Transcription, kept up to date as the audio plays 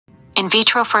In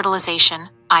vitro fertilization,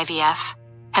 IVF,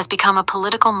 has become a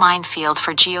political minefield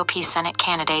for GOP Senate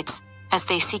candidates as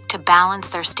they seek to balance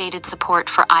their stated support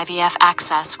for IVF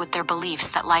access with their beliefs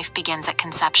that life begins at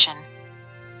conception.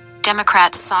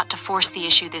 Democrats sought to force the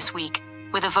issue this week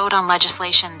with a vote on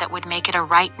legislation that would make it a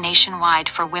right nationwide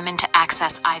for women to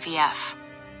access IVF.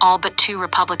 All but 2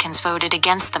 Republicans voted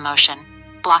against the motion,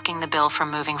 blocking the bill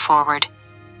from moving forward.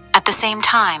 At the same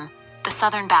time, the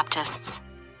Southern Baptists,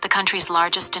 the country's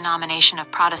largest denomination of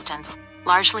Protestants,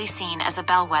 largely seen as a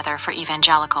bellwether for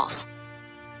evangelicals,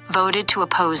 voted to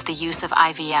oppose the use of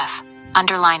IVF,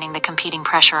 underlining the competing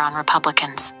pressure on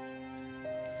Republicans.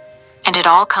 And it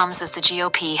all comes as the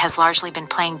GOP has largely been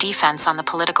playing defense on the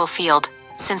political field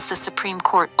since the Supreme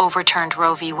Court overturned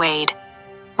Roe v. Wade,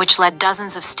 which led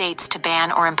dozens of states to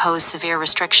ban or impose severe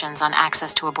restrictions on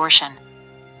access to abortion.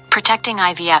 Protecting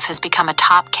IVF has become a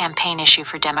top campaign issue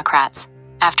for Democrats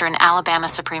after an Alabama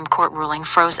Supreme Court ruling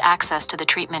froze access to the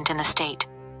treatment in the state.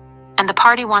 And the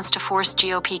party wants to force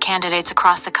GOP candidates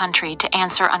across the country to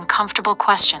answer uncomfortable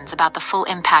questions about the full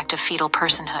impact of fetal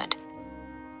personhood.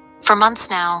 For months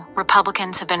now,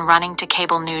 Republicans have been running to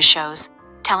cable news shows,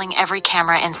 telling every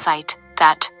camera in sight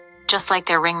that, just like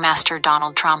their ringmaster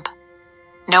Donald Trump,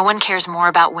 no one cares more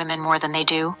about women more than they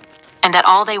do, and that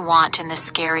all they want in this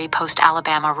scary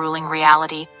post-Alabama ruling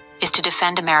reality is to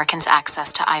defend Americans'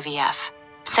 access to IVF.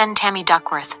 Sen. Tammy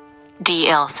Duckworth,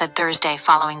 D. said Thursday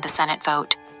following the Senate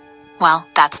vote. Well,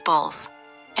 that's bulls.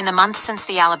 In the months since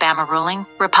the Alabama ruling,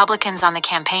 Republicans on the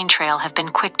campaign trail have been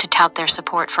quick to tout their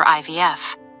support for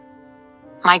IVF.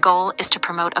 My goal is to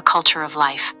promote a culture of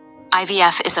life.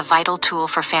 IVF is a vital tool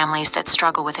for families that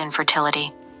struggle with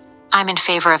infertility. I'm in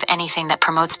favor of anything that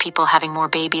promotes people having more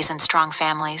babies and strong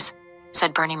families,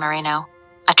 said Bernie Moreno,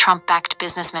 a Trump-backed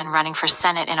businessman running for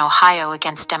Senate in Ohio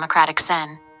against Democratic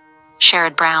Sen.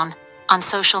 Sherrod Brown, on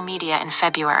social media in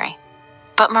February.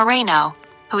 But Moreno,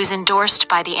 who is endorsed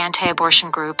by the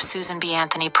anti-abortion group Susan B.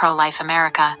 Anthony Pro-Life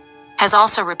America, has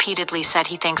also repeatedly said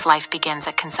he thinks life begins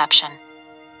at conception.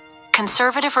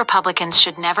 Conservative Republicans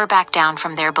should never back down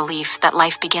from their belief that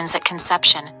life begins at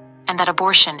conception and that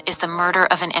abortion is the murder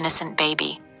of an innocent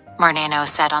baby, Moreno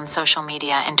said on social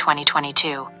media in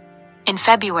 2022. In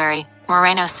February,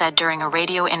 Moreno said during a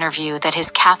radio interview that his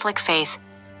Catholic faith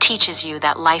teaches you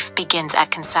that life begins at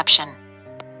conception.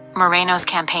 Moreno's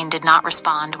campaign did not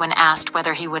respond when asked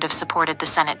whether he would have supported the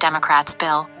Senate Democrats'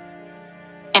 bill.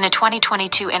 In a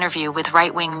 2022 interview with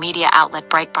right-wing media outlet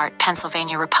Breitbart,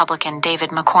 Pennsylvania Republican David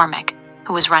McCormick,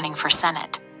 who was running for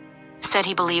Senate, said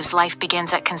he believes life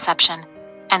begins at conception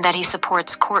and that he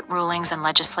supports court rulings and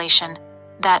legislation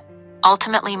that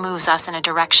ultimately moves us in a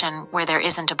direction where there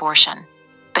isn't abortion.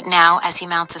 But now, as he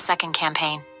mounts a second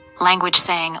campaign, language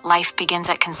saying life begins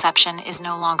at conception is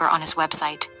no longer on his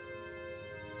website.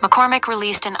 McCormick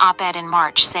released an op-ed in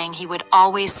March saying he would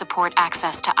always support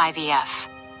access to IVF.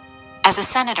 As a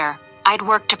senator, I'd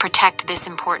work to protect this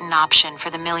important option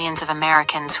for the millions of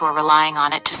Americans who are relying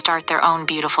on it to start their own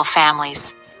beautiful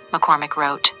families, McCormick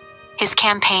wrote. His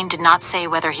campaign did not say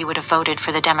whether he would have voted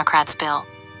for the Democrats' bill.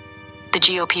 The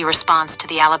GOP response to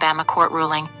the Alabama court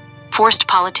ruling forced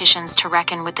politicians to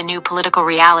reckon with the new political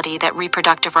reality that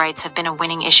reproductive rights have been a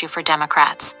winning issue for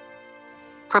Democrats.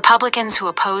 Republicans who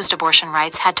opposed abortion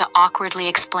rights had to awkwardly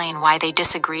explain why they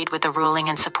disagreed with the ruling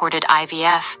and supported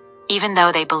IVF, even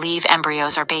though they believe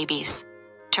embryos are babies.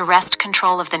 To wrest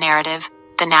control of the narrative,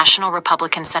 the National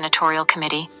Republican Senatorial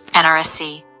Committee,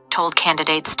 NRSC, told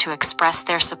candidates to express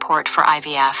their support for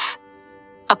IVF,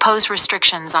 oppose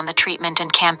restrictions on the treatment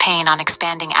and campaign on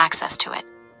expanding access to it.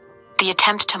 The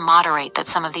attempt to moderate that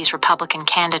some of these Republican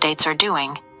candidates are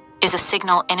doing is a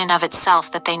signal in and of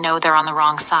itself that they know they're on the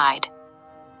wrong side.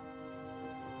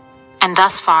 And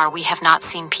thus far we have not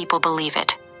seen people believe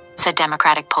it, said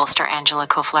Democratic pollster Angela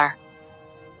Kufler.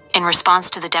 In response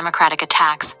to the Democratic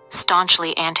attacks,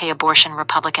 staunchly anti-abortion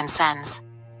Republican Sens,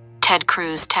 Ted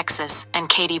Cruz, Texas, and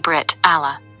Katie Britt,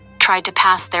 Ala, tried to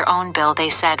pass their own bill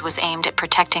they said was aimed at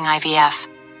protecting IVF.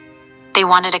 They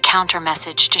wanted a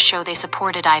counter-message to show they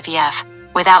supported IVF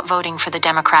without voting for the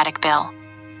Democratic bill.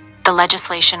 The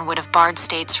legislation would have barred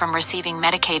states from receiving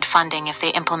Medicaid funding if they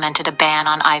implemented a ban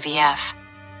on IVF.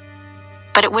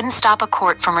 But it wouldn't stop a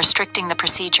court from restricting the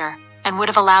procedure and would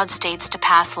have allowed states to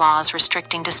pass laws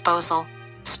restricting disposal,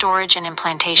 storage, and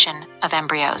implantation of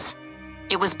embryos.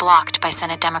 It was blocked by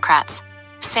Senate Democrats.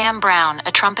 Sam Brown,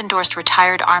 a Trump-endorsed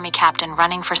retired Army captain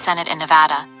running for Senate in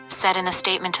Nevada, said in a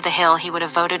statement to The Hill he would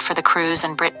have voted for the Cruz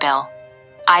and Britt bill.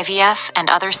 IVF and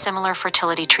other similar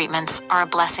fertility treatments are a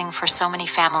blessing for so many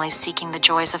families seeking the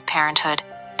joys of parenthood,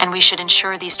 and we should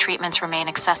ensure these treatments remain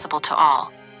accessible to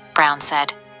all, Brown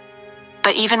said.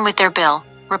 But even with their bill,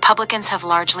 Republicans have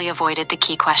largely avoided the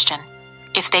key question.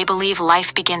 If they believe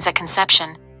life begins at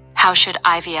conception, how should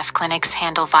IVF clinics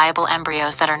handle viable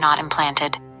embryos that are not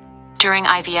implanted? During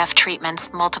IVF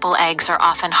treatments, multiple eggs are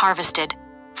often harvested,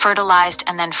 fertilized,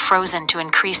 and then frozen to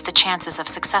increase the chances of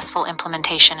successful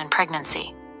implementation and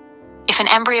pregnancy. If an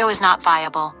embryo is not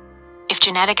viable, if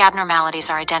genetic abnormalities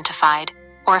are identified,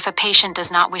 or if a patient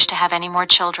does not wish to have any more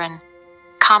children,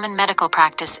 common medical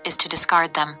practice is to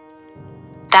discard them.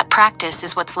 That practice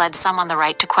is what's led some on the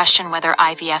right to question whether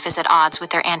IVF is at odds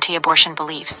with their anti-abortion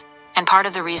beliefs, and part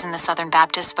of the reason the Southern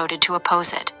Baptists voted to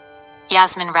oppose it.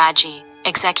 Yasmin Raji,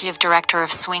 executive director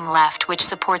of Swing Left, which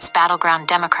supports battleground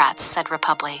Democrats, said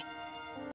Republi.